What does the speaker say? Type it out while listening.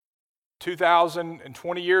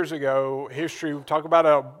2020 years ago, history, talk about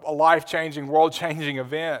a life-changing, world-changing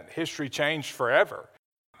event. History changed forever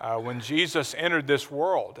when Jesus entered this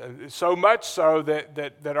world. So much so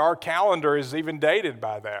that our calendar is even dated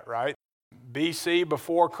by that, right? BC,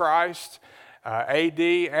 before Christ, AD,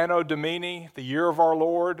 Anno Domini, the year of our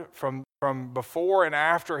Lord, from before and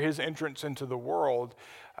after his entrance into the world,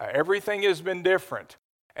 everything has been different.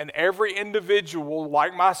 And every individual,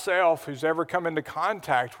 like myself, who's ever come into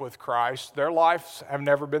contact with Christ, their lives have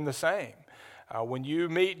never been the same. When you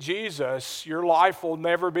meet Jesus, your life will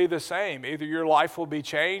never be the same. Either your life will be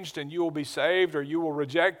changed and you will be saved, or you will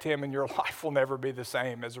reject him and your life will never be the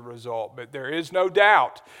same as a result. But there is no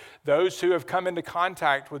doubt, those who have come into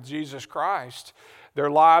contact with Jesus Christ, their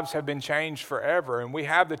lives have been changed forever. And we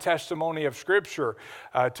have the testimony of Scripture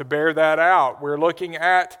to bear that out. We're looking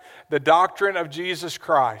at the doctrine of Jesus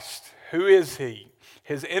Christ. Who is he?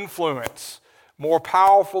 His influence, more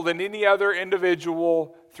powerful than any other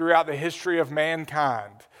individual throughout the history of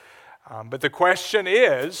mankind. But the question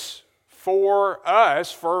is, for us,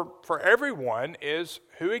 for everyone, is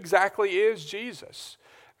who exactly is Jesus?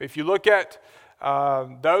 If you look at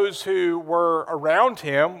those who were around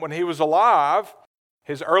him when he was alive,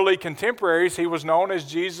 his early contemporaries, he was known as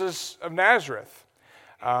Jesus of Nazareth.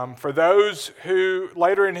 For those who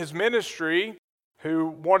later in his ministry who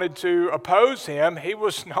wanted to oppose him, he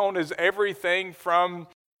was known as everything from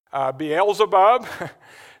Beelzebub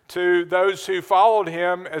to those who followed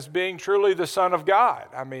him as being truly the Son of God.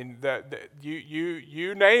 I mean,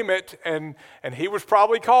 you name it, and he was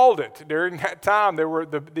probably called it. During that time, there were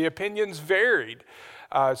the opinions varied.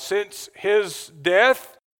 Since his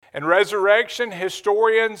death and resurrection,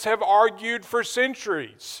 historians have argued for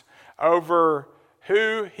centuries over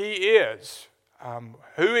who he is.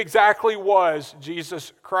 Who exactly was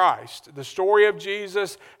Jesus Christ? The story of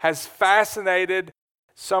Jesus has fascinated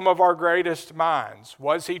some of our greatest minds.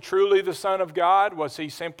 Was he truly the Son of God? Was he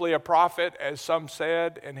simply a prophet, as some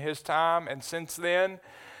said in his time and since then?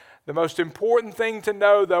 The most important thing to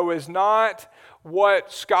know, though, is not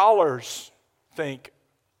what scholars think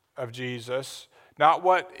of Jesus, not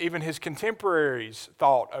what even his contemporaries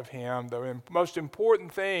thought of him. The most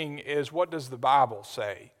important thing is, what does the Bible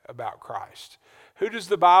say about Christ? Who does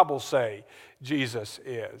the Bible say Jesus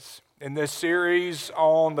is? In this series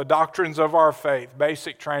on the doctrines of our faith,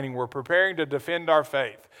 basic training, we're preparing to defend our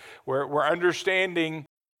faith. We're understanding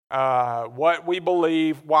what we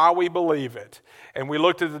believe, why we believe it. And we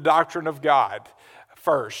looked at the doctrine of God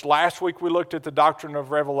first. Last week we looked at the doctrine of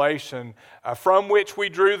revelation, from which we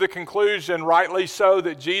drew the conclusion, rightly so,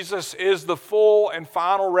 that Jesus is the full and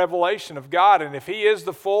final revelation of God. And if he is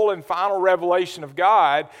the full and final revelation of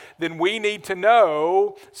God, then we need to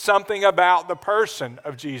know something about the person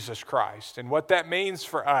of Jesus Christ and what that means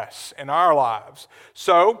for us in our lives.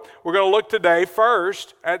 So we're going to look today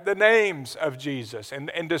first at the names of Jesus and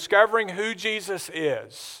discovering who Jesus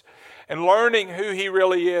is. And learning who he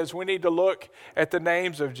really is, we need to look at the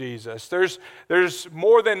names of Jesus. There's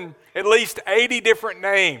more than at least 80 different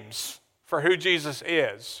names for who Jesus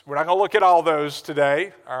is. We're not going to look at all those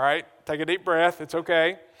today, all right? Take a deep breath, it's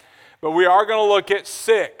okay. But we are going to look at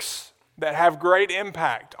 6 that have great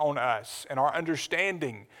impact on us and our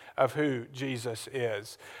understanding of who Jesus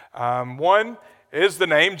is. One is the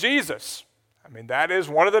name Jesus. I mean, that is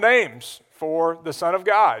one of the names for the Son of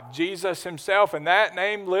God, Jesus himself. And that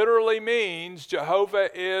name literally means Jehovah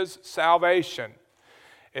is salvation.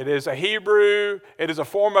 It is a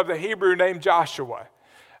form of the Hebrew name Joshua.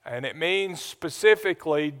 And it means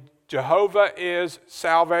specifically Jehovah is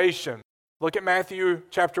salvation. Look at Matthew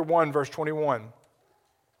chapter 1, verse 21.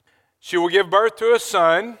 She will give birth to a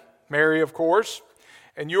son, Mary of course,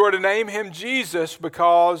 and you are to name him Jesus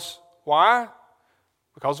because, why?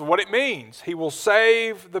 Because of what it means. He will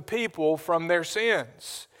save the people from their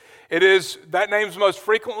sins. That name's most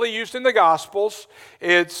frequently used in the Gospels.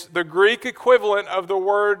 It's the Greek equivalent of the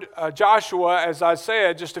word Joshua, as I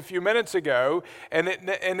said just a few minutes ago, and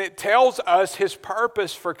it tells us his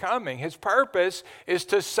purpose for coming. His purpose is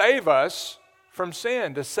to save us from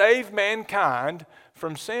sin, to save mankind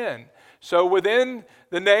from sin. So within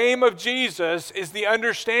the name of Jesus is the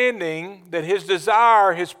understanding that his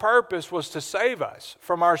desire, his purpose was to save us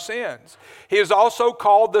from our sins. He is also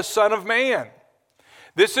called the Son of Man.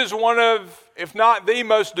 This is one of, if not the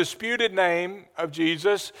most disputed name of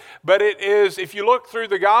Jesus, but it is, if you look through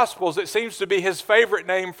the Gospels, it seems to be his favorite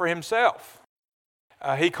name for himself.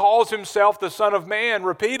 He calls himself the Son of Man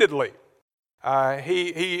repeatedly.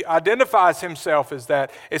 He identifies himself as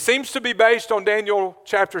that. It seems to be based on Daniel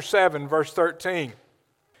chapter 7, verse 13.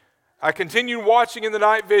 I continued watching in the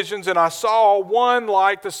night visions, and I saw one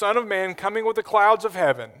like the Son of Man coming with the clouds of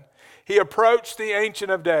heaven. He approached the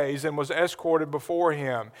Ancient of Days and was escorted before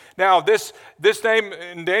him. Now, this name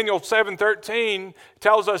in Daniel 7:13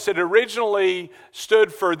 tells us it originally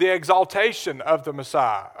stood for the exaltation of the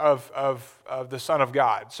Messiah, of the Son of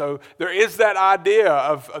God. So there is that idea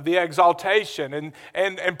of the exaltation,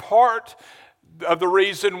 and part of the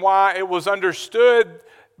reason why it was understood,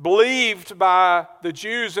 believed by the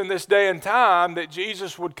Jews in this day and time, that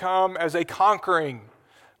Jesus would come as a conquering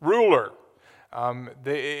ruler.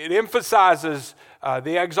 It emphasizes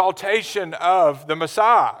the exaltation of the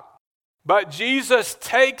Messiah. But Jesus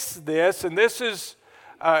takes this, and this is,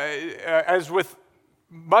 as with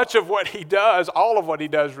much of what he does, all of what he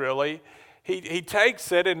does really, he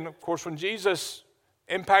takes it, and of course when Jesus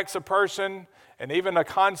impacts a person and even a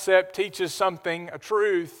concept, teaches something, a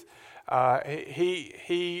truth,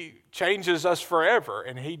 he changes us forever.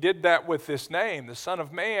 And he did that with this name, the Son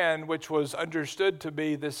of Man, which was understood to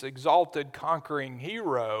be this exalted, conquering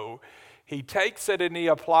hero. He takes it and he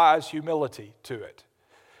applies humility to it,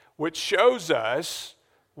 which shows us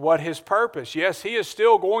what his purpose. Yes, he is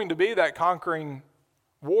still going to be that conquering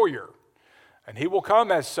warrior, and he will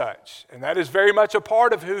come as such. And that is very much a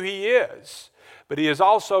part of who he is. But he is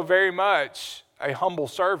also very much a humble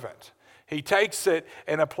servant. He takes it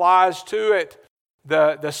and applies to it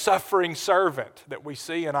the suffering servant that we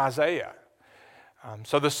see in Isaiah.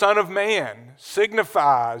 So the Son of Man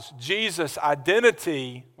signifies Jesus'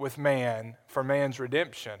 identity with man for man's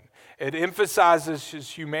redemption. It emphasizes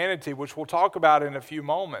his humanity, which we'll talk about in a few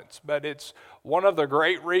moments. But it's one of the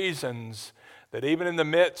great reasons that even in the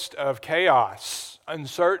midst of chaos,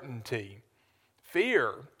 uncertainty,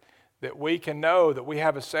 fear, that we can know that we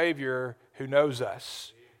have a Savior who knows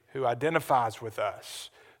us, who identifies with us,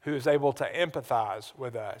 who is able to empathize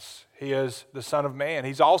with us. He is the Son of Man.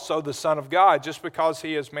 He's also the Son of God. Just because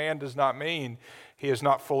he is man does not mean he is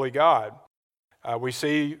not fully God. We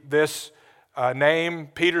see this name,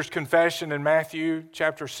 Peter's confession in Matthew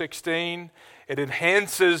chapter 16. It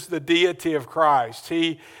enhances the deity of Christ.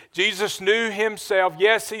 Jesus knew himself.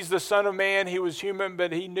 Yes, he's the Son of Man. He was human,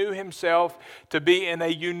 but he knew himself to be in a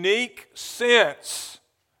unique sense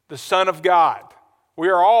the Son of God. We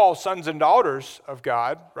are all sons and daughters of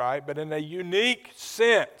God, right? But in a unique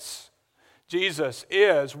sense, Jesus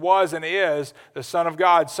was, and is the Son of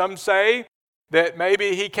God. Some say that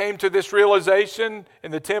maybe he came to this realization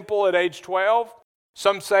in the temple at age 12.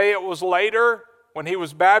 Some say it was later when he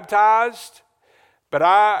was baptized. But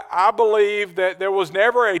I believe that there was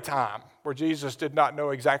never a time where Jesus did not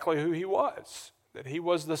know exactly who he was, that he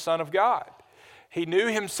was the Son of God. He knew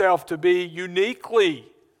himself to be uniquely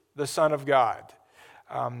the Son of God.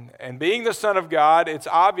 And being the Son of God, it's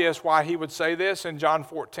obvious why he would say this in John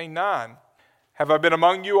 14:9. Have I been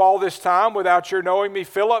among you all this time without your knowing me,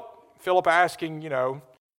 Philip? Philip asking,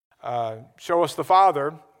 show us the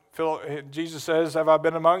Father. Jesus says, have I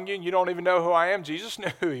been among you? And you don't even know who I am. Jesus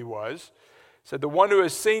knew who he was. He said, the one who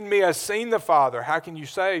has seen me has seen the Father. How can you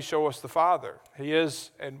say, show us the Father? He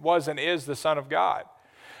is and was and is the Son of God.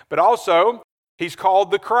 But also, he's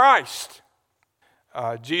called the Christ.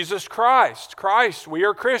 Jesus Christ. Christ, we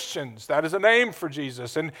are Christians. That is a name for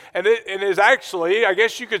Jesus. And it is actually, I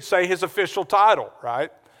guess you could say, his official title,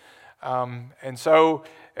 right? And so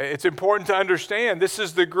it's important to understand this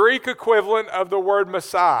is the Greek equivalent of the word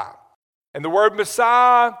Messiah. And the word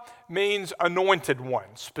Messiah means anointed one,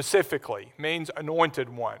 specifically, means anointed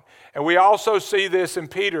one. And we also see this in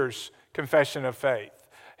Peter's confession of faith,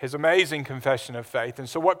 his amazing confession of faith. And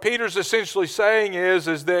so what Peter's essentially saying is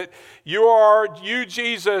that you,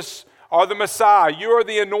 Jesus, are the Messiah. You are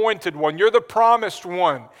the anointed one. You're the promised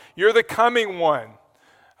one. You're the coming one,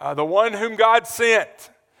 the one whom God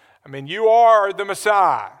sent. I mean, you are the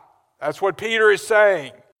Messiah. That's what Peter is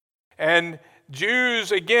saying. And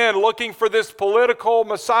Jews, again, looking for this political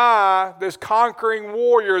Messiah, this conquering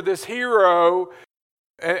warrior, this hero,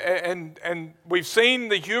 and we've seen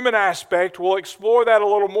the human aspect. We'll explore that a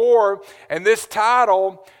little more. And this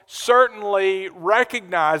title certainly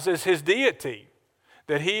recognizes his deity,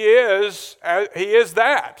 that he is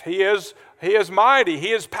that. He is mighty.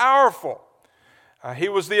 He is powerful. He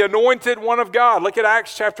was the anointed one of God. Look at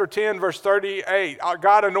Acts chapter 10, verse 38.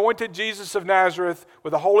 God anointed Jesus of Nazareth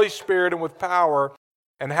with the Holy Spirit and with power,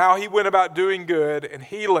 and how he went about doing good and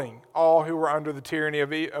healing all who were under the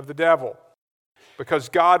tyranny of the devil, because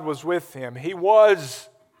God was with him. He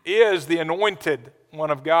is the anointed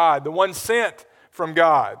one of God, the one sent from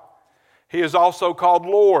God. He is also called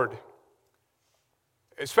Lord.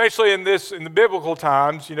 Especially in the biblical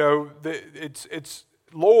times, it's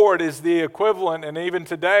Lord is the equivalent, and even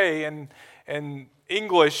today in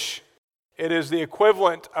English, it is the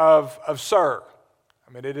equivalent of sir. I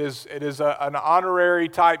I mean, it is an honorary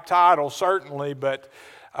type title, certainly, but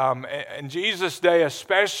in Jesus' day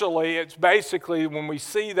especially, it's basically, when we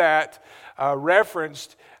see that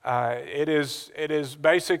referenced, it is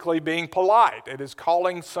basically being polite. It is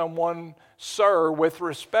calling someone sir with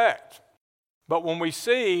respect. But when we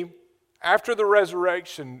see, after the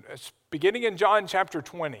resurrection, beginning in John chapter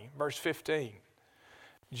 20, verse 15,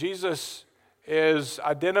 Jesus is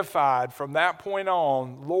identified from that point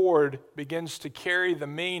on. Lord begins to carry the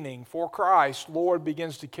meaning for Christ. Lord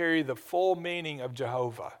begins to carry the full meaning of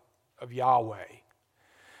Jehovah, of Yahweh.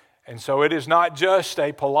 And so it is not just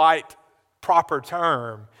a polite, proper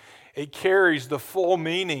term. It carries the full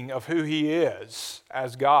meaning of who He is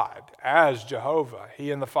as God, as Jehovah.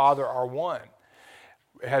 He and the Father are one.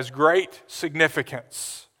 It has great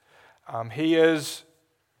significance. He is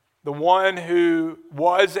the one who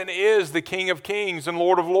was and is the King of Kings and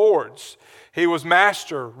Lord of Lords. He was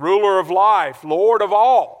Master, ruler of life, Lord of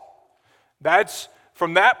all. That's,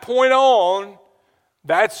 from that point on,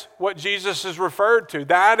 that's what Jesus is referred to.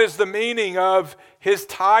 That is the meaning of His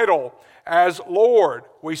title as Lord.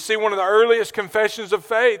 We see one of the earliest confessions of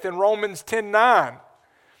faith in Romans 10:9.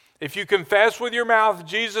 If you confess with your mouth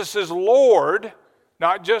Jesus is Lord,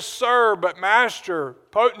 not just sir, but master,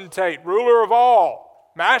 potentate, ruler of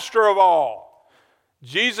all, master of all.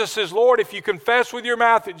 Jesus is Lord. If you confess with your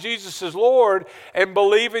mouth that Jesus is Lord and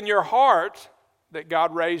believe in your heart that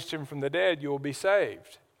God raised Him from the dead, you will be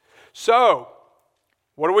saved. So,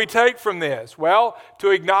 what do we take from this? Well, to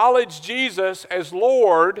acknowledge Jesus as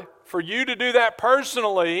Lord, for you to do that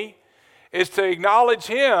personally, is to acknowledge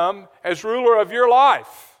Him as ruler of your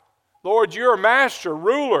life. Lord, you're a master,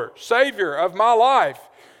 ruler, savior of my life.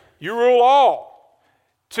 You rule all.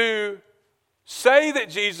 To say that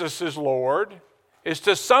Jesus is Lord is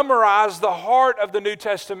to summarize the heart of the New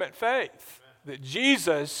Testament faith, that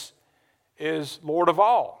Jesus is Lord of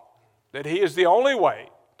all, that He is the only way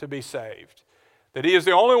to be saved, that He is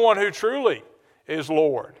the only one who truly is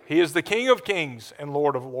Lord. He is the King of Kings and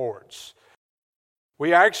Lord of Lords.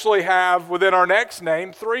 We actually have within our next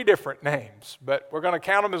name 3 different names, but we're going to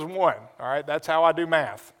count them as one. All right, that's how I do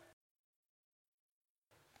math.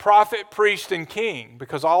 Prophet, priest, and king,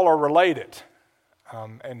 because all are related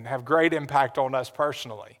and have great impact on us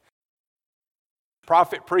personally.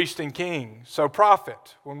 Prophet, priest, and king. So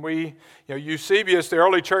prophet, when Eusebius, the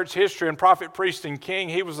early church history, and prophet, priest, and king,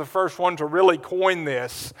 he was the first one to really coin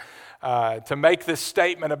this, to make this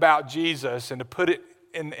statement about Jesus and to put it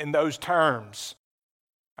in those terms.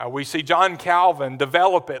 We see John Calvin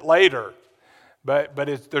develop it later, but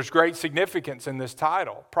there's great significance in this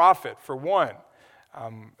title. Prophet, for one.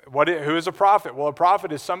 Who is a prophet? Well, a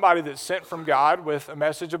prophet is somebody that's sent from God with a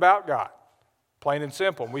message about God, plain and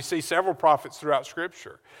simple. We see several prophets throughout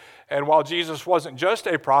Scripture. And while Jesus wasn't just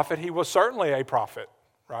a prophet, He was certainly a prophet,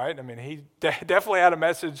 right? I mean, He definitely had a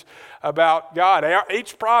message about God.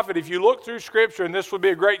 Each prophet, if you look through Scripture, and this would be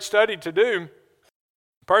a great study to do,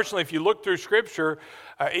 personally, if you look through Scripture,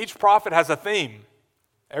 each prophet has a theme,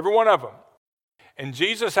 every one of them. And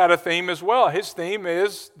Jesus had a theme as well. His theme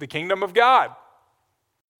is the kingdom of God.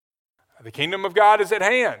 The kingdom of God is at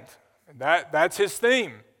hand. That's His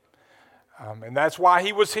theme. And that's why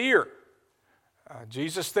He was here.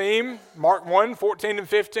 Jesus' theme, Mark 1, 14 and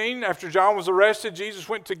 15. After John was arrested, Jesus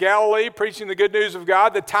went to Galilee preaching the good news of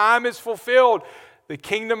God. The time is fulfilled. The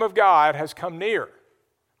kingdom of God has come near.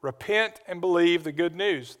 Repent and believe the good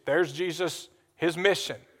news. There's Jesus, His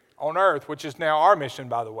mission on earth, which is now our mission,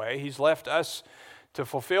 by the way. He's left us to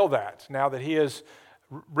fulfill that now that He has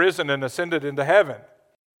risen and ascended into heaven.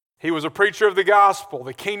 He was a preacher of the gospel,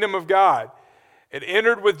 the kingdom of God. It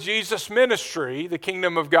entered with Jesus' ministry, the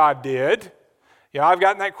kingdom of God did. I've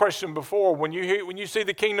gotten that question before. When you see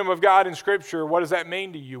the kingdom of God in Scripture, what does that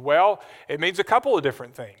mean to you? Well, it means a couple of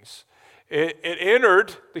different things. It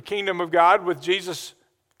entered the kingdom of God with Jesus'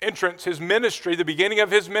 entrance, His ministry. The beginning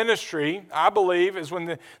of His ministry, I believe, is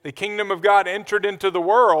when the kingdom of God entered into the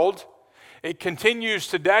world. It continues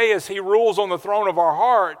today as He rules on the throne of our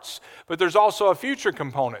hearts, but there's also a future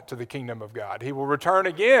component to the kingdom of God. He will return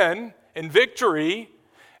again in victory,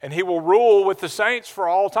 and He will rule with the saints for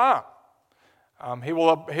all time. He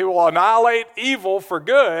will annihilate evil for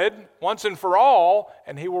good once and for all,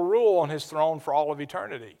 and He will rule on His throne for all of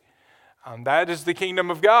eternity. That is the kingdom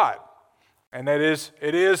of God, and it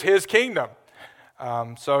is His kingdom.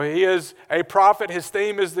 So He is a prophet. His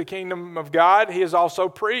theme is the kingdom of God. He is also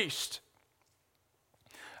priest.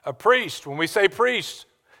 A priest, when we say priest,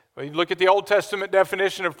 when you look at the Old Testament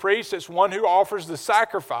definition of priest, it's one who offers the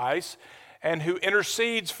sacrifice and who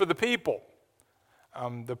intercedes for the people.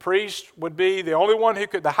 The priest would be the only one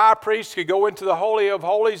the high priest could go into the Holy of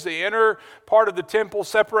Holies, the inner part of the temple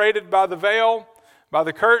separated by the veil, by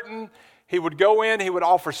the curtain. He would go in, he would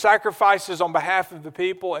offer sacrifices on behalf of the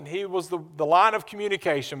people, and he was the line of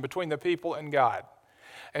communication between the people and God.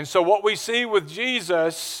 And so what we see with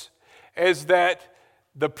Jesus is that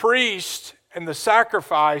the priest and the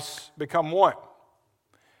sacrifice become one.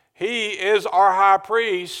 He is our high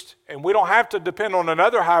priest, and we don't have to depend on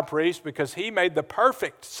another high priest because he made the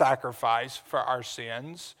perfect sacrifice for our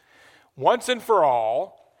sins once and for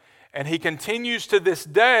all. And he continues to this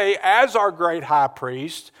day as our great high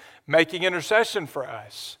priest, making intercession for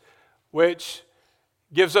us, which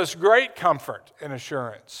gives us great comfort and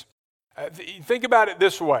assurance. Think about it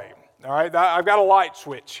this way, all right? I've got a light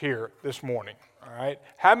switch here this morning, all right?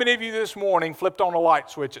 How many of you this morning flipped on a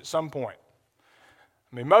light switch at some point?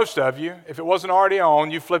 I mean, most of you, if it wasn't already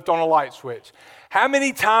on, you flipped on a light switch. How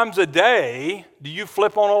many times a day do you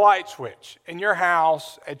flip on a light switch? In your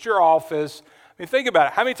house, at your office? I mean, think about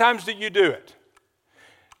it. How many times do you do it?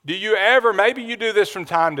 Do you ever, maybe you do this from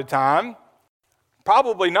time to time.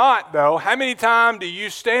 Probably not, though. How many times do you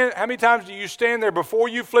stand there before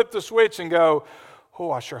you flip the switch and go,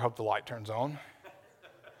 oh, I sure hope the light turns on?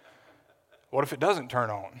 What if it doesn't turn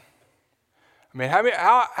on? I mean,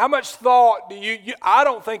 how much thought do you I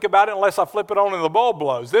don't think about it unless I flip it on and the bulb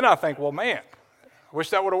blows. Then I think, well, man, I wish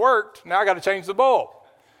that would have worked. Now I got to change the bulb.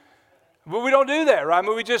 But we don't do that, right? I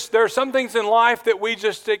mean, there are some things in life that we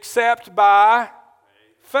just accept by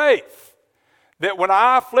faith. That when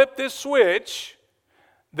I flip this switch,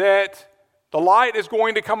 that the light is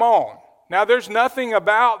going to come on. Now, there's nothing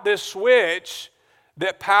about this switch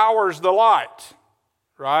that powers the light,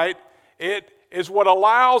 right? It is what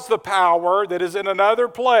allows the power that is in another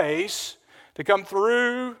place to come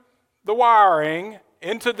through the wiring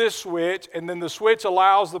into this switch, and then the switch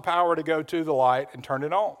allows the power to go to the light and turn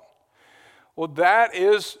it on. Well, that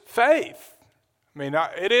is faith. I mean,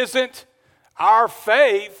 it isn't our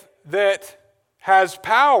faith that has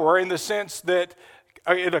power in the sense that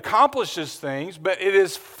it accomplishes things, but it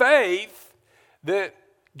is faith that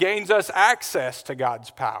gains us access to God's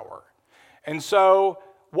power. And so,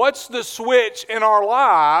 what's the switch in our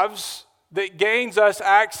lives that gains us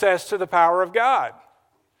access to the power of God?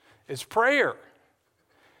 It's prayer.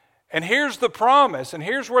 And here's the promise, and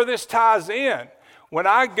here's where this ties in. When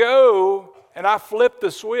I go and I flip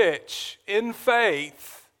the switch in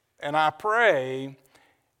faith and I pray,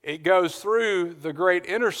 it goes through the great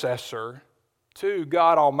intercessor to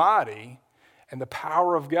God Almighty, and the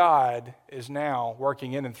power of God is now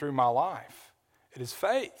working in and through my life. It is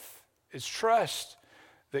faith. It's trust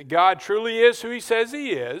that God truly is who He says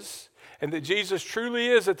He is, and that Jesus truly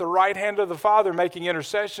is at the right hand of the Father making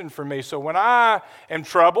intercession for me. So when I am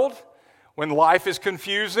troubled, when life is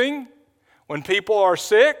confusing, when people are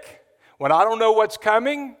sick, when I don't know what's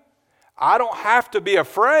coming, I don't have to be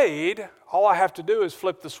afraid. All I have to do is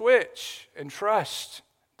flip the switch and trust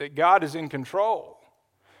that God is in control.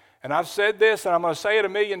 And I've said this, and I'm going to say it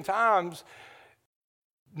 1,000,000 times.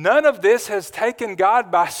 None of this has taken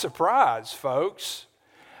God by surprise, folks.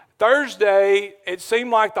 Thursday, it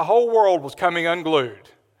seemed like the whole world was coming unglued.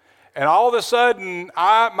 And all of a sudden,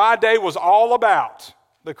 my day was all about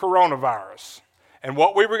the coronavirus and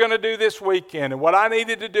what we were going to do this weekend and what I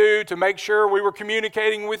needed to do to make sure we were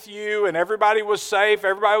communicating with you and everybody was safe,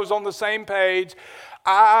 everybody was on the same page.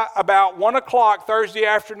 About 1 o'clock Thursday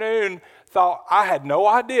afternoon, thought I had no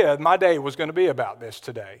idea my day was going to be about this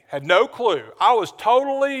today. Had no clue. I was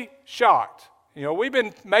totally shocked. You know, we've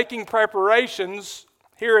been making preparations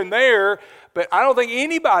here and there, but I don't think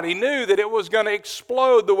anybody knew that it was going to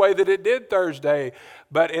explode the way that it did Thursday.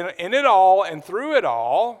 But in it all and through it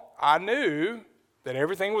all, I knew that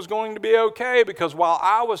everything was going to be okay, because while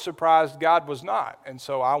I was surprised, God was not. And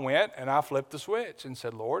so I went and I flipped the switch and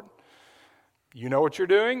said, Lord, you know what you're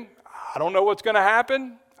doing. I don't know what's going to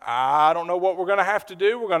happen. I don't know what we're going to have to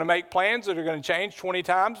do. We're going to make plans that are going to change 20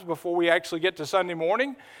 times before we actually get to Sunday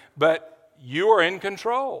morning, but you are in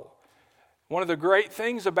control. One of the great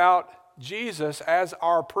things about Jesus as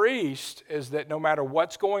our priest is that no matter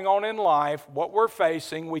what's going on in life, what we're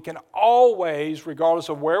facing, we can always, regardless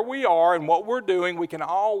of where we are and what we're doing, we can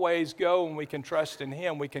always go and we can trust in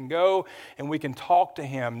Him. We can go and we can talk to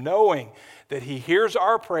Him, knowing that He hears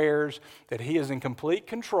our prayers, that He is in complete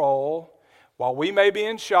control. While we may be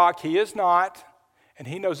in shock, He is not, and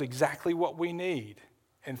He knows exactly what we need.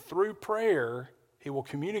 And through prayer, He will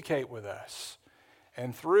communicate with us.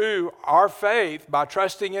 And through our faith, by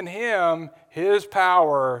trusting in Him, His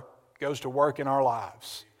power goes to work in our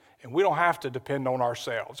lives. And we don't have to depend on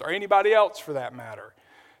ourselves, or anybody else for that matter,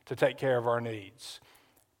 to take care of our needs.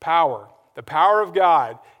 Power the power of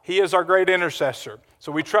God. He is our great intercessor.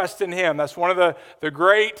 So we trust in Him. That's one of the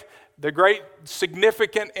great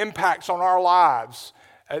significant impacts on our lives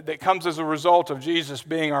that comes as a result of Jesus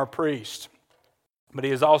being our priest. But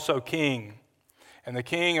He is also King. And the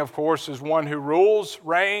King, of course, is one who rules,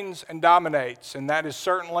 reigns, and dominates. And that is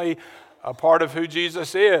certainly a part of who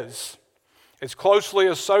Jesus is. It's closely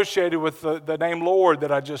associated with the name Lord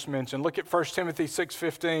that I just mentioned. Look at 1 Timothy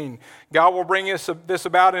 6:15. God will bring this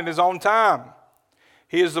about in His own time.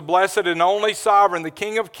 He is the blessed and only sovereign, the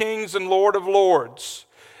King of kings and Lord of lords.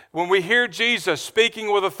 When we hear Jesus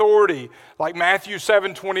speaking with authority, like Matthew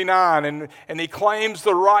 7:29, and He claims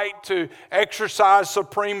the right to exercise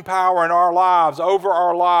supreme power in our lives, over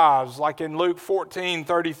our lives, like in Luke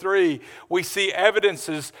 14:33, we see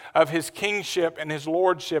evidences of His kingship and His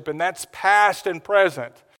lordship, and that's past and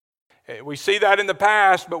present. We see that in the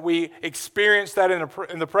past, but we experience that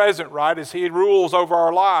in the present, right, as He rules over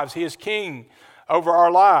our lives. He is King over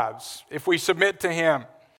our lives if we submit to Him.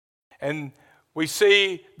 And we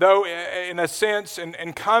see, though, in a sense,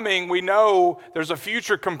 in coming, we know there's a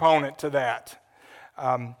future component to that.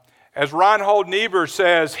 As Reinhold Niebuhr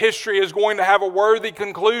says, history is going to have a worthy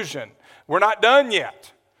conclusion. We're not done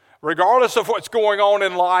yet. Regardless of what's going on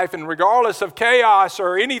in life and regardless of chaos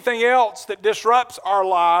or anything else that disrupts our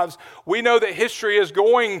lives, we know that history is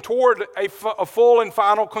going toward a full and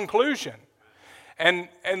final conclusion. And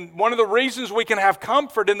one of the reasons we can have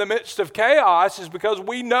comfort in the midst of chaos is because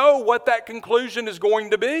we know what that conclusion is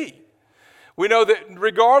going to be. We know that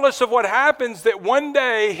regardless of what happens, that one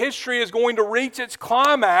day history is going to reach its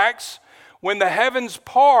climax when the heavens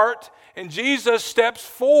part and Jesus steps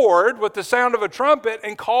forward with the sound of a trumpet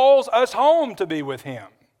and calls us home to be with Him.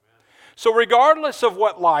 So regardless of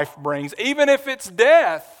what life brings, even if it's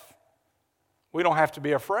death, we don't have to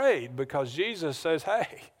be afraid because Jesus says,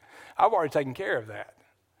 hey, I've already taken care of that.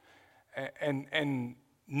 And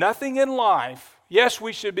nothing in life, yes,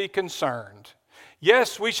 we should be concerned.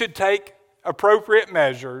 Yes, we should take appropriate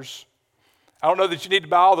measures. I don't know that you need to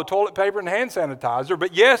buy all the toilet paper and hand sanitizer,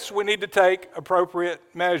 but yes, we need to take appropriate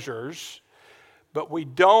measures, but we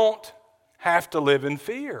don't have to live in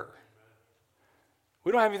fear.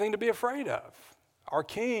 We don't have anything to be afraid of. Our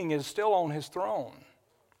King is still on His throne,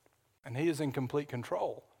 and He is in complete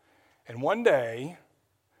control. And one day,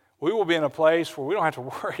 we will be in a place where we don't have to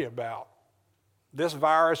worry about this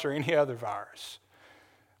virus or any other virus.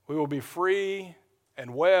 We will be free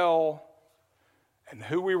and well and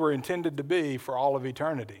who we were intended to be for all of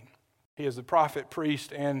eternity. He is the prophet,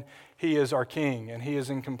 priest, and He is our King, and He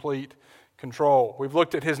is in complete control. We've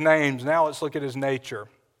looked at His names. Now let's look at His nature,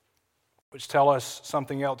 which tell us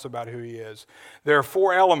something else about who He is. There are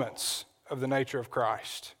 4 elements of the nature of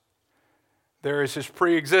Christ. There is His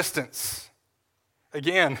pre-existence.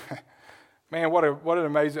 Again, man, what an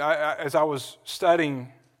amazing, as I was studying,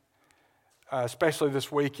 especially this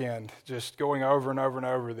weekend, just going over and over and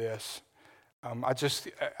over this,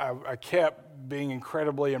 I kept being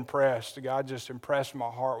incredibly impressed. God just impressed my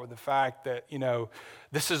heart with the fact that,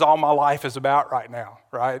 this is all my life is about right now,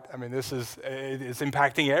 right? I mean, it's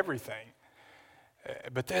impacting everything.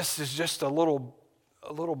 But this is just a little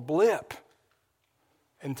blip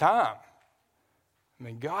in time. I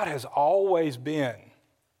mean, God has always been.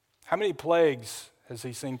 How many plagues has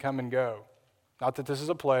He seen come and go? Not that this is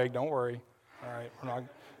a plague, don't worry. All right,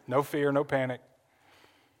 no fear, no panic.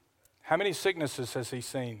 How many sicknesses has He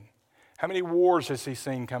seen? How many wars has He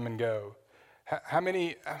seen come and go? How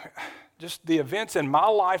many, just the events in my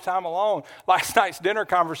lifetime alone. Last night's dinner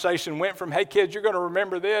conversation went from, hey kids, you're going to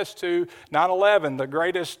remember this, to 9/11, the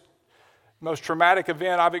greatest, most traumatic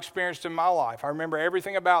event I've experienced in my life. I remember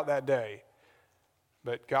everything about that day.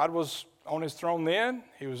 But God was on His throne then.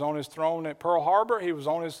 He was on His throne at Pearl Harbor. He was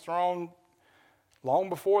on His throne long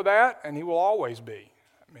before that, and He will always be.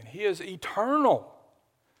 I mean, He is eternal.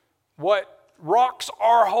 What rocks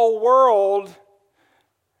our whole world,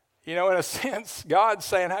 in a sense, God's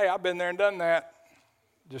saying, hey, I've been there and done that.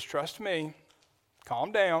 Just trust me.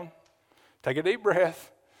 Calm down. Take a deep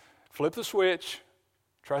breath. Flip the switch.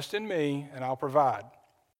 Trust in me, and I'll provide.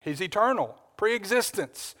 He's eternal.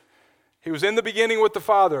 Pre-existence. He was in the beginning with the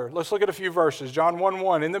Father. Let's look at a few verses. John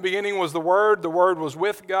 1:1. In the beginning was the Word was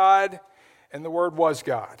with God, and the Word was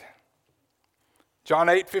God. John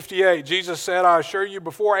 8:58. Jesus said, I assure you,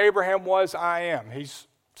 before Abraham was, I am. He's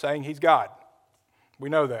saying He's God. We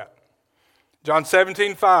know that. John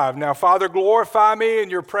 17:5. Now, Father, glorify me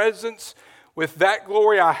in your presence with that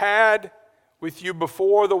glory I had with you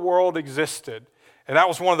before the world existed. And that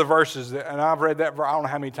was one of the verses, and I've read that, I don't know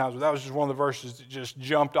how many times, but that was just one of the verses that just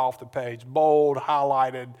jumped off the page. Bold,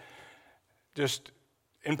 highlighted, just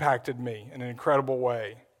impacted me in an incredible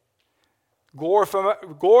way.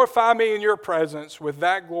 Glorify me in your presence with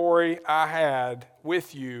that glory I had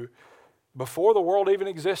with you before the world even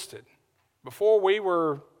existed. Before we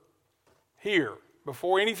were here,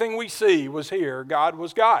 before anything we see was here, God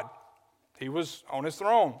was God. He was on his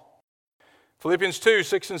throne. Philippians 2,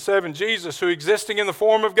 6 and 7, Jesus, who existing in the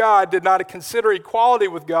form of God, did not consider equality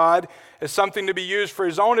with God as something to be used for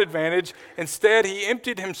his own advantage. Instead, he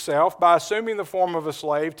emptied himself by assuming the form of a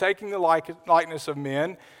slave, taking the likeness of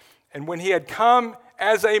men. And when he had come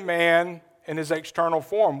as a man in his external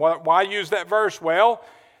form. Why use that verse? Well,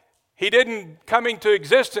 he didn't come into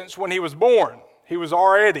existence when he was born. He was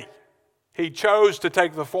already. He chose to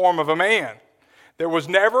take the form of a man. There was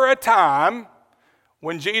never a time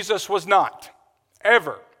when Jesus was not,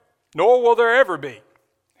 ever, nor will there ever be.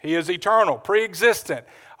 He is eternal, pre-existent.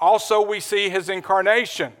 Also, we see his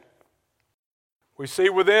incarnation. We see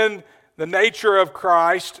within the nature of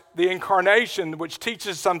Christ the incarnation, which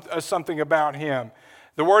teaches us something about him.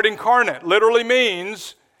 The word incarnate literally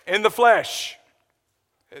means in the flesh.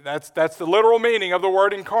 That's the literal meaning of the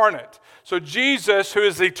word incarnate. So Jesus, who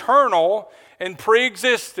is eternal and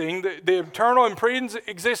pre-existing, the eternal and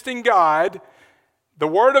pre-existing God, the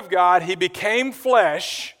Word of God, he became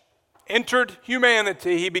flesh, entered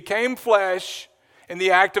humanity, he became flesh in the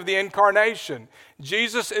act of the incarnation.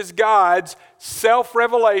 Jesus is God's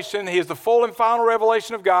self-revelation. He is the full and final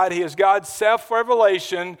revelation of God. He is God's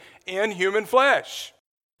self-revelation in human flesh.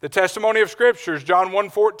 The testimony of Scriptures, John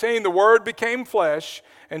 1:14, the Word became flesh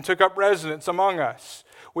and took up residence among us.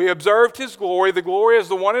 We observed his glory. The glory is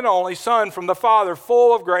the one and only Son from the Father,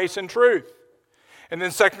 full of grace and truth. And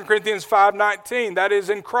then 2 Corinthians 5:19, that is,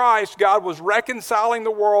 in Christ, God was reconciling the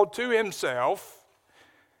world to himself.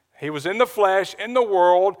 He was in the flesh, in the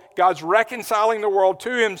world. God's reconciling the world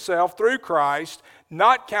to himself through Christ,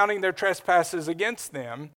 not counting their trespasses against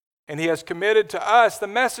them. And he has committed to us the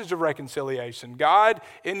message of reconciliation. God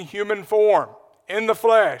in human form, in the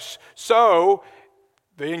flesh. So,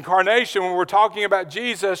 the incarnation, when we're talking about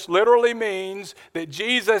Jesus, literally means that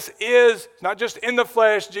Jesus is not just in the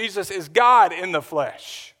flesh, Jesus is God in the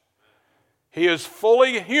flesh. He is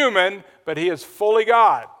fully human, but he is fully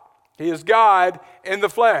God. He is God in the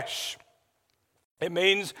flesh. It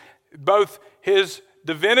means both his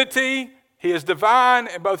divinity, he is divine,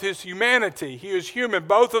 and both his humanity, he is human.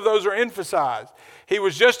 Both of those are emphasized. He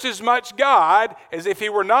was just as much God as if he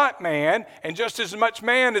were not man, and just as much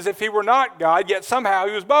man as if he were not God, yet somehow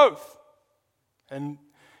he was both. And,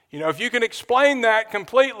 if you can explain that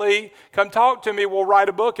completely, come talk to me, we'll write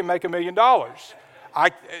a book and make $1 million.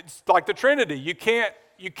 It's like the Trinity.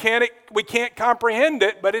 We can't comprehend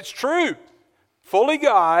it, but it's true. Fully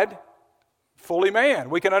God, fully man.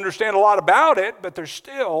 We can understand a lot about it, but there's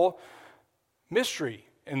still mystery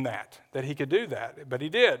in that he could do that, but he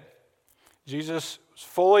did. Jesus was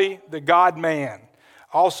fully the God-man.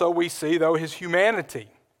 Also, we see, though, his humanity.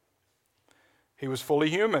 He was fully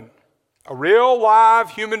human, a real, live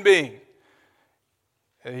human being.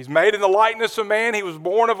 He's made in the likeness of man. He was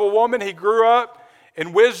born of a woman. He grew up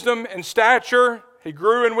in wisdom and stature. He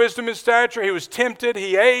grew in wisdom and stature. He was tempted.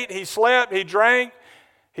 He ate. He slept. He drank.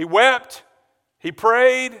 He wept. He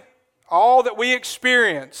prayed. All that we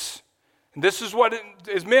experience. And this is what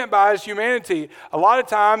is meant by his humanity. A lot of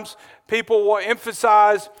times, people will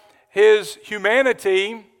emphasize his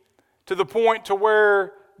humanity to the point to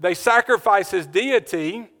where they sacrifice his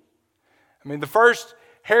deity. I mean, the first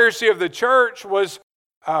heresy of the church was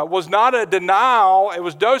not a denial. It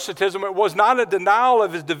was Docetism. It was not a denial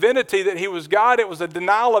of his divinity that he was God. It was a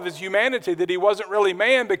denial of his humanity, that he wasn't really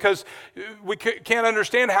man, because we can't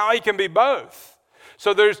understand how he can be both.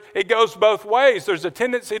 So it goes both ways. There's a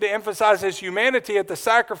tendency to emphasize his humanity at the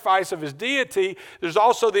sacrifice of his deity. There's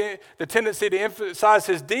also the tendency to emphasize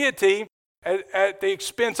his deity at the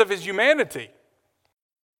expense of his humanity.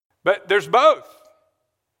 But there's both.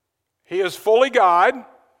 He is fully God,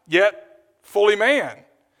 yet fully man.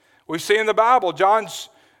 We see in the Bible, John's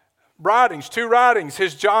writings, two writings,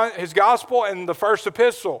 his gospel and the first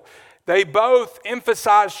epistle, they both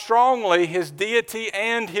emphasize strongly his deity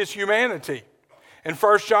and his humanity. In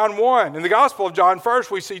 1 John 1, in the Gospel of John,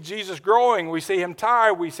 first we see Jesus growing. We see him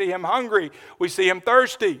tired. We see him hungry. We see him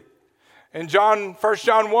thirsty. In 1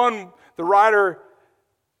 John 1, the writer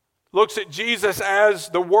looks at Jesus as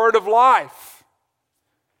the Word of life,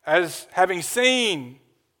 as having seen,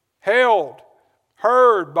 held,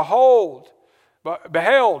 heard, beheld.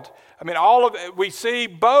 I mean, all of it, we see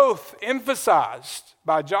both emphasized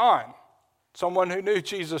by John, someone who knew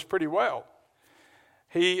Jesus pretty well.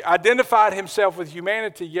 He identified himself with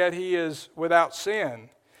humanity, yet he is without sin.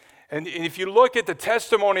 And if you look at the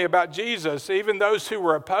testimony about Jesus, even those who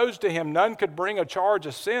were opposed to him, none could bring a charge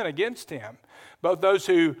of sin against him. Both those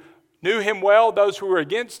who knew him well, those who were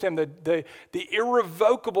against him, the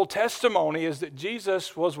irrevocable testimony is that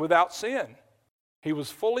Jesus was without sin. He was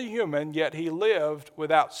fully human, yet he lived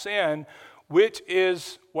without sin, which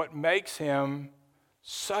is what makes him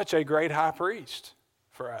such a great high priest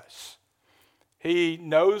for us. He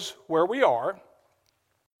knows where we are.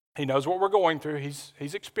 He knows what we're going through.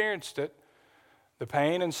 He's experienced it. The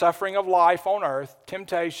pain and suffering of life on earth,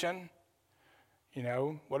 temptation,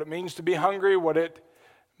 what it means to be hungry, what it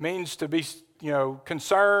means to be,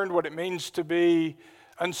 concerned, what it means to be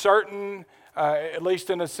uncertain, at least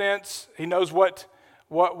in a sense. He knows what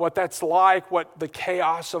that's like, what the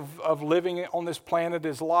chaos of living on this planet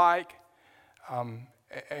is like.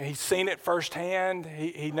 He's seen it firsthand.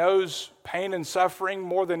 He knows pain and suffering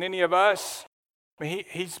more than any of us. I mean,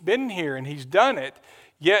 he's been here and he's done it,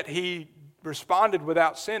 yet he responded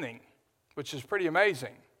without sinning, which is pretty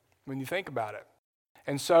amazing when you think about it.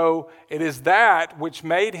 And so it is that which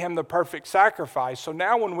made him the perfect sacrifice. So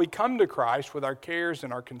now when we come to Christ with our cares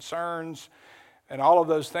and our concerns and all of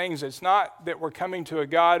those things, it's not that we're coming to a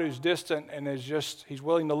God who's distant and he's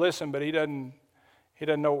willing to listen, but he doesn't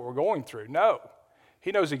know what we're going through. No.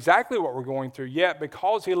 He knows exactly what we're going through, yet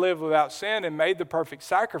because he lived without sin and made the perfect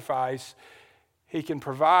sacrifice, he can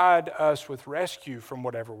provide us with rescue from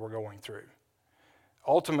whatever we're going through.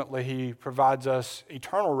 Ultimately, he provides us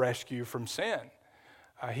eternal rescue from sin.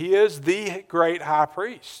 He is the great high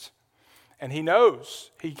priest, and he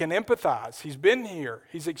knows. He can empathize. He's been here.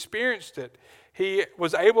 He's experienced it. He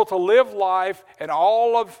was able to live life and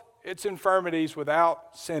all of its infirmities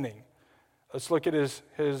without sinning. Let's look at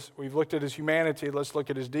we've looked at his humanity. Let's look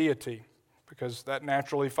at his deity, because that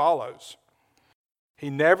naturally follows. He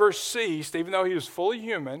never ceased, even though he was fully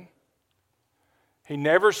human, he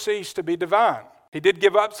never ceased to be divine. He did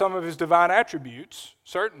give up some of his divine attributes,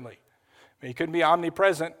 certainly. He couldn't be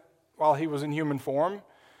omnipresent while he was in human form.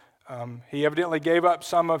 He evidently gave up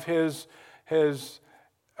some of his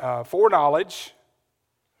foreknowledge,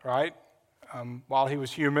 right, while he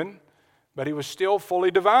was human, but he was still fully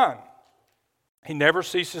divine. He never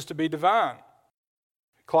ceases to be divine.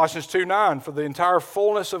 Colossians 2:9, for the entire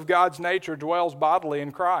fullness of God's nature dwells bodily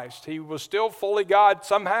in Christ. He was still fully God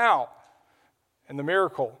somehow in the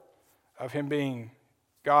miracle of him being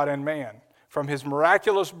God and man. From his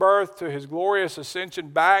miraculous birth to his glorious ascension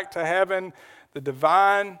back to heaven, the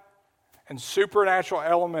divine and supernatural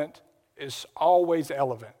element is always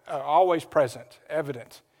present,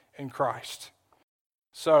 evident in Christ.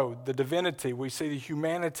 So the divinity, we see the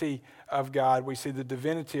humanity of God, we see the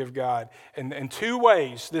divinity of God. And in two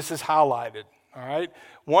ways this is highlighted, all right?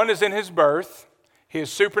 One is in his birth. He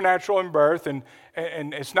is supernatural in birth, and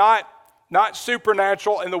it's not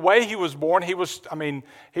supernatural in the way he was born. He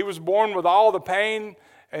was born with all the pain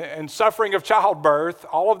and suffering of childbirth.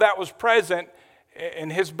 All of that was present in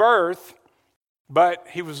his birth, but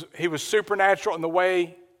he was supernatural in the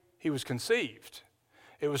way he was conceived.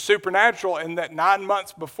 It was supernatural in that 9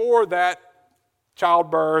 months before that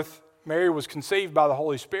childbirth, Mary was conceived by the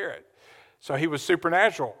Holy Spirit. So he was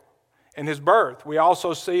supernatural in his birth. We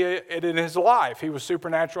also see it in his life. He was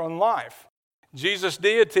supernatural in life. Jesus'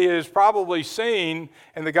 deity is probably seen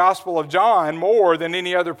in the Gospel of John more than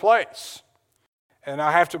any other place. And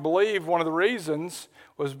I have to believe one of the reasons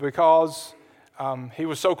was because he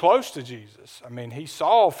was so close to Jesus. I mean, he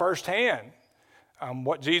saw firsthand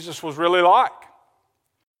what Jesus was really like.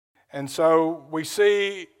 And so we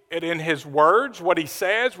see it in his words, what he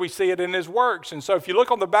says, we see it in his works. And so if you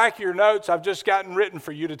look on the back of your notes, I've just gotten written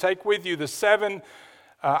for you to take with you the 7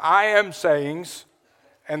 I am sayings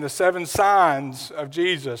and the 7 signs of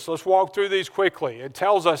Jesus. Let's walk through these quickly. It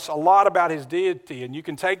tells us a lot about his deity, and you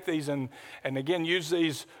can take these and again use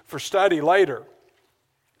these for study later.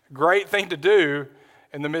 Great thing to do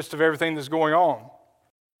in the midst of everything that's going on.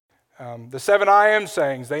 The 7 I am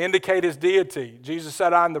sayings, they indicate his deity. Jesus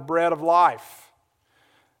said, I am the bread of life.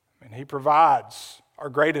 And he provides our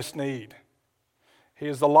greatest need. He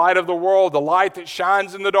is the light of the world, the light that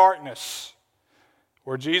shines in the darkness.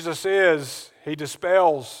 Where Jesus is, he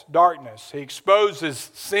dispels darkness. He exposes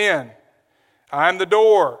sin. I am the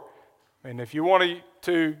door. And if you want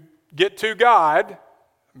to get to God,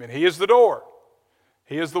 he is the door.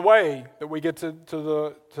 He is the way that we get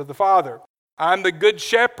to the Father. I am the good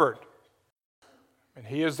shepherd. And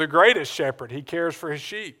he is the greatest shepherd. He cares for his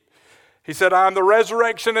sheep. He said, I am the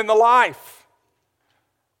resurrection and the life.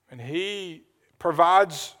 And he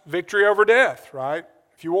provides victory over death, right?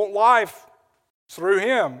 If you want life, it's through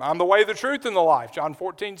him. I'm the way, the truth, and the life. John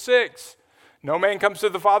 14:6. No man comes to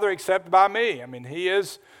the Father except by me. He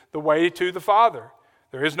is the way to the Father.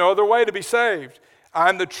 There is no other way to be saved. I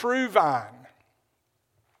am the true vine.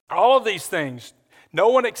 All of these things, no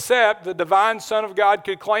one except the divine Son of God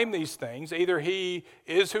could claim these things. Either he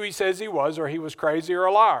is who he says he was, or he was crazy or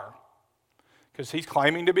a liar, because he's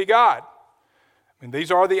claiming to be God. And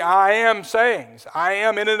these are the I am sayings. I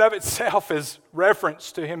am in and of itself is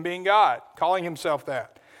reference to him being God, calling himself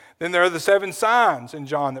that. Then there are the 7 signs in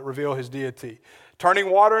John that reveal his deity.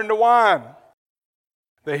 Turning water into wine.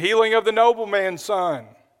 The healing of the nobleman's son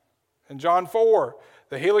in John 4.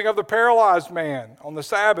 The healing of the paralyzed man on the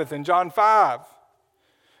Sabbath in John 5.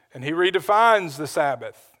 And he redefines the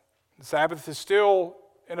Sabbath. The Sabbath is still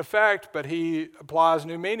in effect, but he applies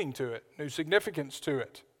new meaning to it, new significance to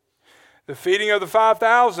it. The feeding of the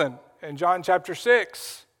 5,000 in John chapter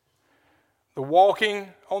 6. The walking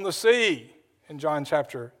on the sea in John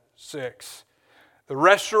chapter 6. The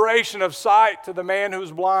restoration of sight to the man who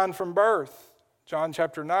was blind from birth, John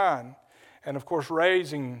chapter 9. And of course,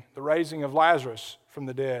 the raising of Lazarus from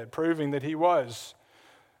the dead, proving that he was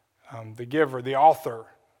the giver, the author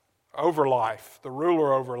over life, the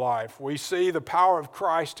ruler over life. We see the power of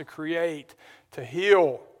Christ to create, to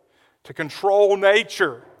heal, to control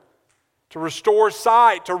nature, to restore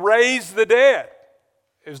sight, to raise the dead.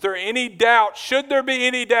 Is there any doubt, should there be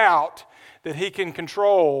any doubt, that he can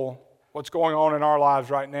control what's going on in our lives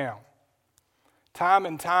right now? Time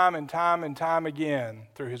and time and time and time again,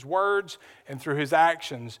 through his words and through his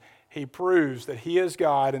actions, he proves that he is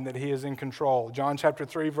God and that he is in control. John chapter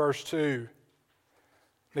 3, verse 2,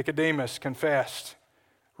 Nicodemus confessed,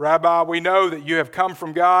 "Rabbi, we know that you have come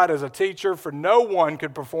from God as a teacher, for no one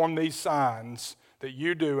could perform these signs that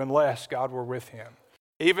you do unless God were with him."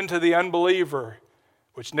 Even to the unbeliever,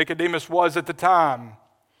 which Nicodemus was at the time,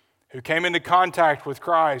 who came into contact with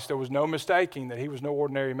Christ, there was no mistaking that he was no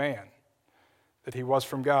ordinary man, that he was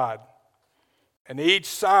from God. And each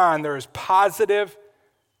sign, there is positive,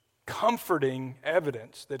 comforting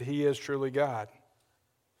evidence that he is truly God.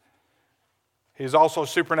 He is also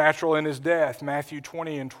supernatural in his death. Matthew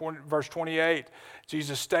 20 and verse 28,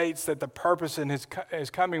 Jesus states that the purpose in his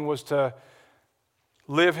coming was to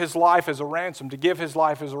live his life as a ransom, to give his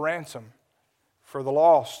life as a ransom for the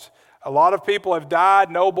lost. A lot of people have died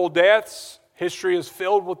noble deaths. History is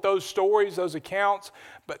filled with those stories, those accounts,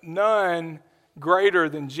 but none greater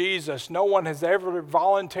than Jesus. No one has ever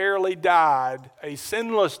voluntarily died a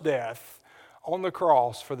sinless death on the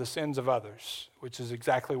cross for the sins of others, which is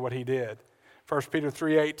exactly what he did. 1 Peter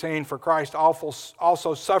 3:18, "For Christ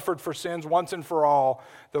also suffered for sins once and for all,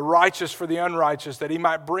 the righteous for the unrighteous, that he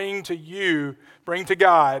might bring to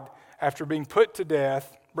God after being put to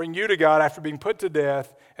death, bring you to God after being put to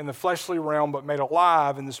death in the fleshly realm, but made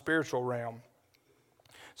alive in the spiritual realm."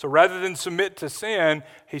 So rather than submit to sin,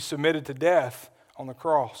 he submitted to death on the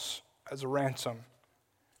cross as a ransom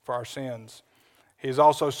for our sins. He is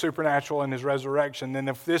also supernatural in his resurrection. And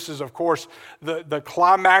if this is, of course, the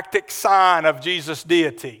climactic sign of Jesus'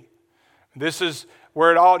 deity. This is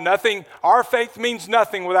where our faith means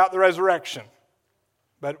nothing without the resurrection.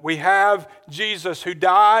 But we have Jesus who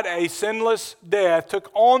died a sinless death,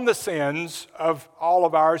 took on the sins of all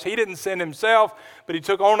of ours. He didn't sin himself, but he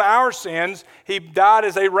took on our sins. He died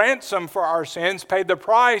as a ransom for our sins, paid the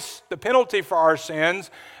price, the penalty for our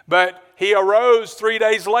sins, but he arose 3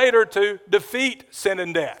 days later to defeat sin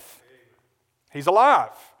and death. He's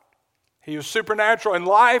alive. He was supernatural in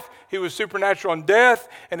life, he was supernatural in death,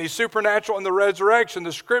 and he's supernatural in the resurrection.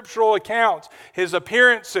 The scriptural accounts, his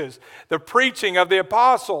appearances, the preaching of the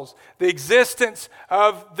apostles, the existence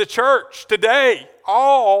of the church today,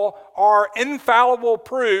 all are infallible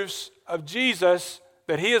proofs of Jesus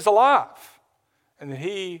that he is alive and that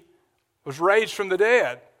he was raised from the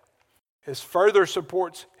dead. This further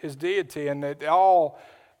supports his deity, and it all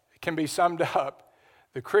can be summed up.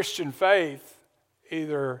 The Christian faith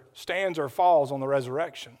either stands or falls on the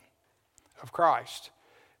resurrection of Christ.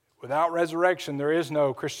 Without resurrection, there is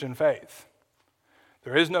no Christian faith.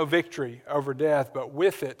 There is no victory over death, but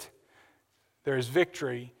with it, there is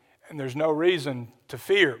victory, and there's no reason to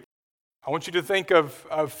fear. I want you to think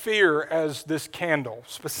of fear as this candle,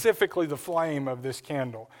 specifically the flame of this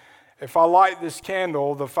candle. If I light this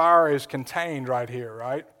candle, the fire is contained right here,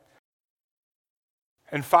 right?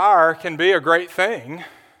 And fire can be a great thing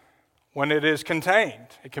when it is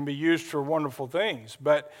contained. It can be used for wonderful things.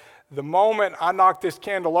 But the moment I knock this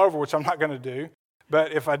candle over, which I'm not going to do,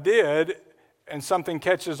 but if I did and something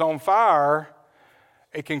catches on fire,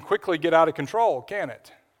 it can quickly get out of control, can't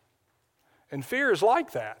it? And fear is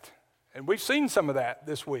like that. And we've seen some of that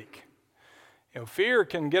this week. Fear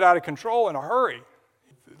can get out of control in a hurry.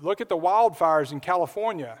 Look at the wildfires in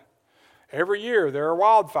California. Every year there are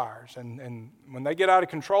wildfires, and when they get out of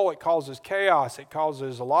control, it causes chaos. It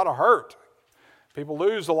causes a lot of hurt. People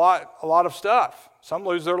lose a lot of stuff. Some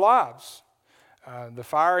lose their lives. The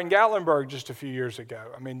fire in Gatlinburg just a few years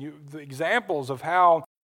ago. I mean, the examples of how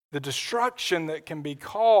the destruction that can be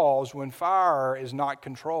caused when fire is not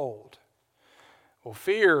controlled. Well,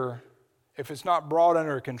 fear, if it's not brought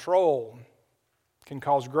under control, can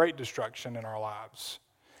cause great destruction in our lives.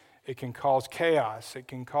 It can cause chaos. It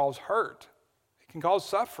can cause hurt. It can cause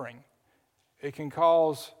suffering. It can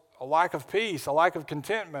cause a lack of peace, a lack of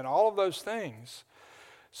contentment, all of those things.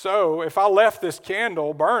 So if I left this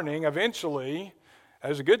candle burning, eventually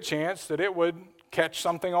there's a good chance that it would catch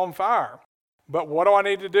something on fire. But what do I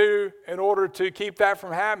need to do in order to keep that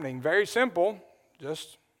from happening? Very simple,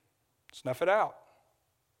 just snuff it out.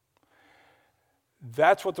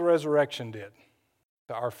 That's what the resurrection did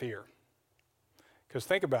to our fear. Because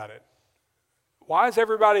think about it. Why is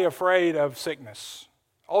everybody afraid of sickness?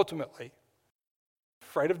 Ultimately,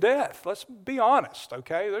 afraid of death. Let's be honest,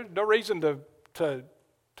 okay? There's no reason to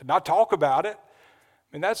not talk about it.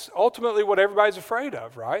 I mean, that's ultimately what everybody's afraid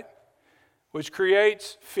of, right? Which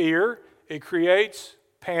creates fear. It creates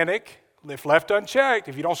panic. If left unchecked,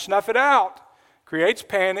 if you don't snuff it out, creates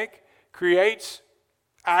panic, creates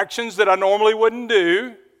actions that I normally wouldn't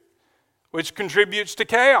do, which contributes to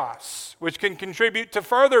chaos, which can contribute to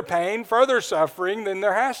further pain, further suffering than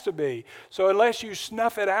there has to be. So unless you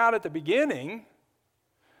snuff it out at the beginning,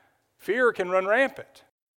 fear can run rampant.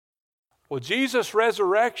 Well, Jesus'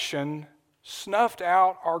 resurrection snuffed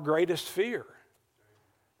out our greatest fear.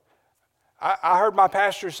 I heard my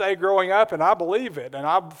pastor say growing up, and I believe it, and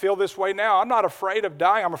I feel this way now. I'm not afraid of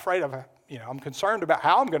dying. I'm afraid of, I'm concerned about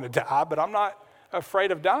how I'm going to die, but I'm not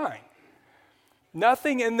afraid of dying.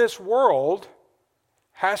 Nothing in this world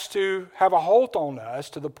has to have a hold on us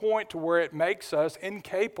to the point to where it makes us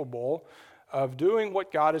incapable of doing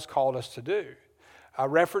what God has called us to do. I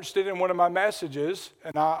referenced it in one of my messages,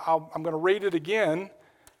 and I'm going to read it again.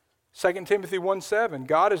 2 Timothy 1:7,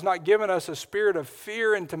 God has not given us a spirit of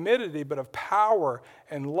fear and timidity, but of power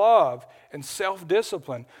and love and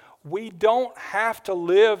self-discipline. We don't have to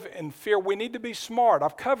live in fear. We need to be smart.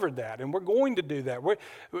 I've covered that, and we're going to do that.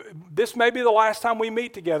 This may be the last time we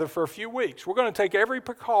meet together for a few weeks. We're going to take every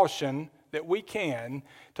precaution that we can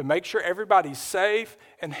to make sure everybody's safe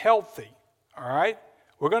and healthy, all right?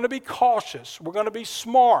 We're going to be cautious. We're going to be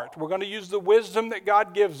smart. We're going to use the wisdom that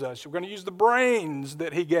God gives us. We're going to use the brains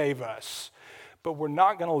that He gave us. But we're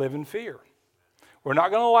not going to live in fear. We're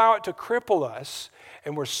not going to allow it to cripple us,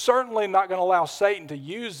 and we're certainly not going to allow Satan to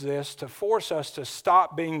use this to force us to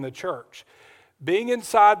stop being the church. Being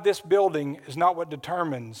inside this building is not what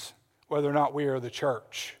determines whether or not we are the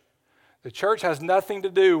church. The church has nothing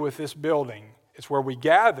to do with this building. It's where we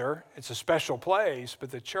gather. It's a special place,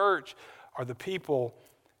 but the church are the people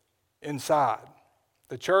inside.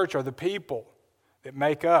 The church are the people that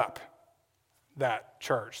make up that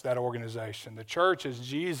church, that organization. The church is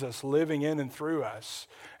Jesus living in and through us.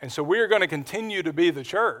 And so we are going to continue to be the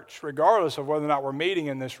church, regardless of whether or not we're meeting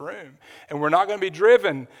in this room. And we're not going to be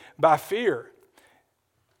driven by fear.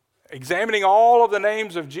 Examining all of the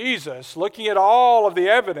names of Jesus, looking at all of the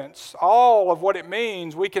evidence, all of what it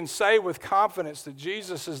means, we can say with confidence that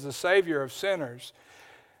Jesus is the Savior of sinners.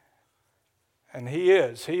 And He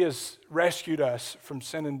has rescued us from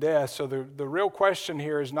sin and death. So the real question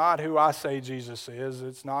here is not who I say Jesus is.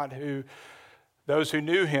 It's not who those who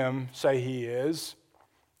knew Him say He is.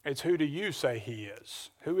 It's who do you say He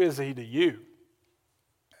is? Who is He to you?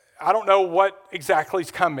 I don't know what exactly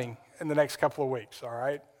is coming in the next couple of weeks, all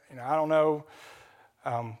right? I don't know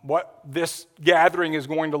what this gathering is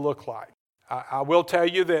going to look like. I will tell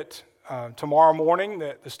you that tomorrow morning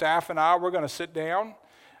that the staff and I, we're going to sit down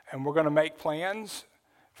and we're going to make plans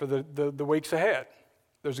for the weeks ahead.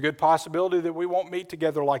 There's a good possibility that we won't meet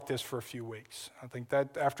together like this for a few weeks. I think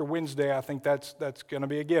that after Wednesday, I think that's going to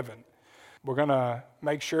be a given. We're going to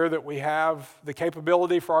make sure that we have the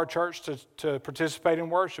capability for our church to participate in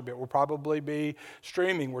worship. It will probably be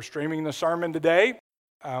streaming. We're streaming the sermon today.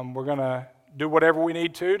 We're going to do whatever we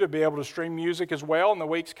need to be able to stream music as well in the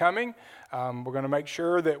weeks coming. We're going to make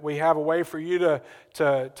sure that we have a way for you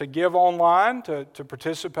to give online, to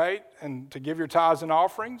participate, and to give your tithes and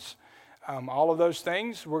offerings. All of those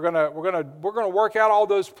things. We're going to work out all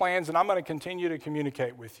those plans, and I'm going to continue to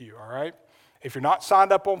communicate with you. All right. If you're not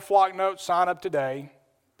signed up on Flock Notes, sign up today.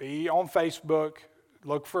 Be on Facebook.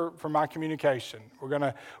 Look for my communication. We're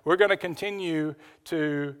going to continue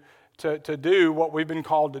to do what we've been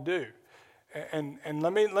called to do. And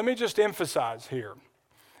let me just emphasize here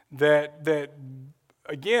that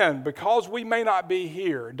again, because we may not be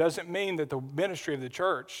here, doesn't mean that the ministry of the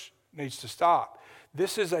church needs to stop.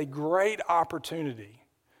 This is a great opportunity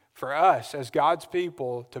for us as God's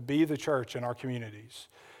people to be the church in our communities.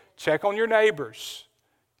 Check on your neighbors.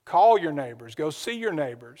 Call your neighbors. Go see your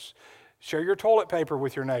neighbors. Share your toilet paper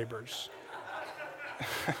with your neighbors.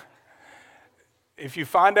 If you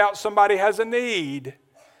find out somebody has a need,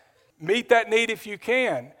 meet that need if you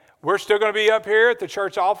can. We're still going to be up here at the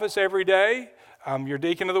church office every day. Your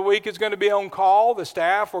deacon of the week is going to be on call. The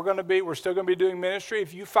staff, we're still going to be doing ministry.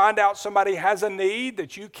 If you find out somebody has a need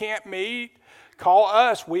that you can't meet, call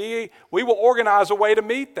us. We will organize a way to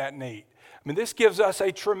meet that need. I mean, this gives us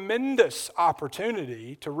a tremendous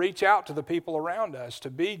opportunity to reach out to the people around us, to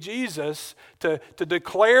be Jesus, to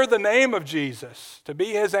declare the name of Jesus, to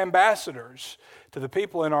be his ambassadors to the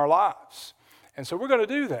people in our lives. And so we're going to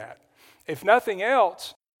do that. If nothing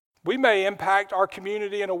else, we may impact our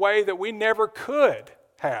community in a way that we never could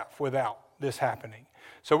have without this happening.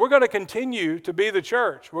 So we're going to continue to be the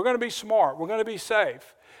church. We're going to be smart. We're going to be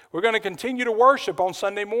safe. We're going to continue to worship on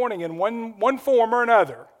Sunday morning in one form or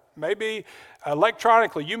another. Maybe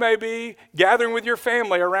electronically. You may be gathering with your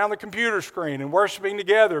family around the computer screen and worshiping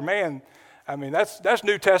together. Man, I mean, that's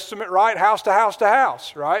New Testament, right? House to house to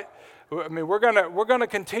house, right? I mean, we're going to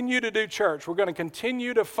continue to do church. We're going to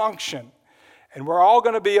continue to function. And we're all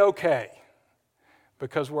going to be okay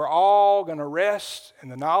because we're all going to rest in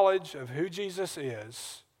the knowledge of who Jesus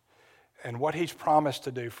is and what he's promised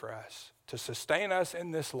to do for us, to sustain us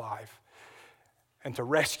in this life and to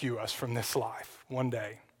rescue us from this life one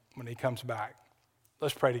day when he comes back.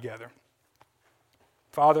 Let's pray together.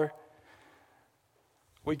 Father,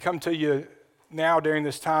 we come to you now during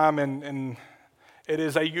this time, and it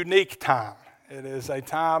is a unique time. It is a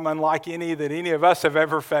time unlike any that any of us have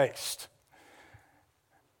ever faced.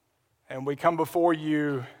 And we come before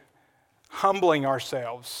you humbling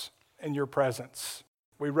ourselves in your presence.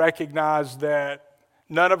 We recognize that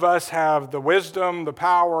none of us have the wisdom, the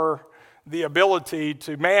power, the ability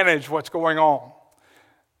to manage what's going on.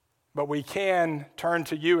 But we can turn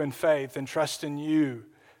to you in faith and trust in you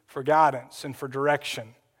for guidance and for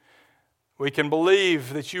direction. We can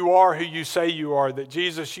believe that you are who you say you are, that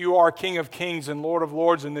Jesus, you are King of Kings and Lord of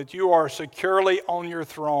Lords, and that you are securely on your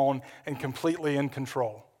throne and completely in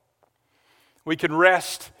control. We can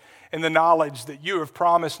rest in the knowledge that you have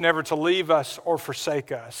promised never to leave us or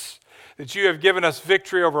forsake us, that you have given us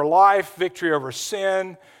victory over life, victory over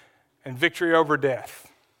sin, and victory over death.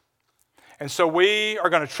 And so we are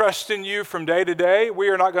going to trust in you from day to day. We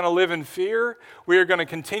are not going to live in fear. We are going to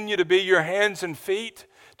continue to be your hands and feet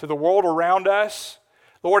to the world around us.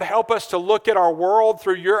 Lord, help us to look at our world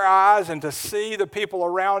through your eyes and to see the people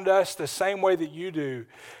around us the same way that you do.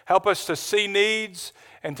 Help us to see needs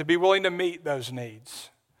and to be willing to meet those needs.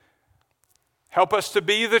 Help us to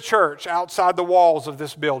be the church outside the walls of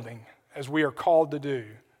this building as we are called to do.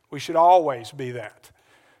 We should always be that.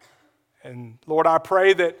 And Lord, I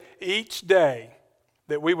pray that each day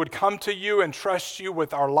that we would come to you and trust you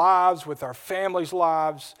with our lives, with our families'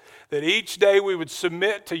 lives, that each day we would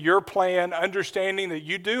submit to your plan, understanding that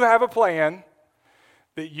you do have a plan,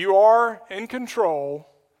 that you are in control,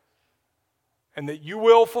 and that you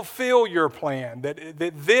will fulfill your plan,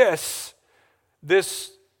 that this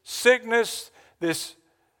sickness, this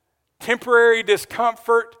temporary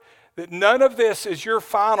discomfort, that none of this is your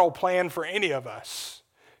final plan for any of us.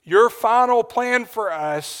 Your final plan for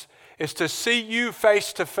us is to see you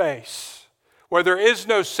face to face, where there is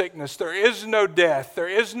no sickness, there is no death, there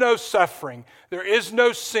is no suffering, there is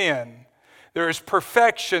no sin. There is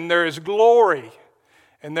perfection, there is glory,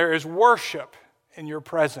 and there is worship in your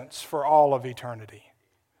presence for all of eternity.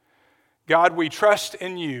 God, we trust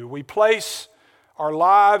in you. We place our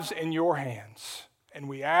lives in your hands, and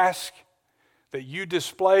we ask that you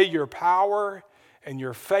display your power and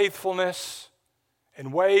your faithfulness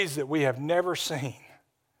in ways that we have never seen.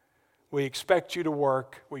 We expect you to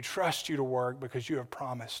work. We trust you to work because you have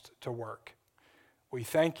promised to work. We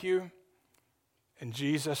thank you in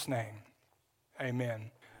Jesus' name.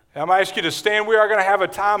 Amen. Now I'm going to ask you to stand. We are going to have a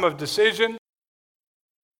time of decision.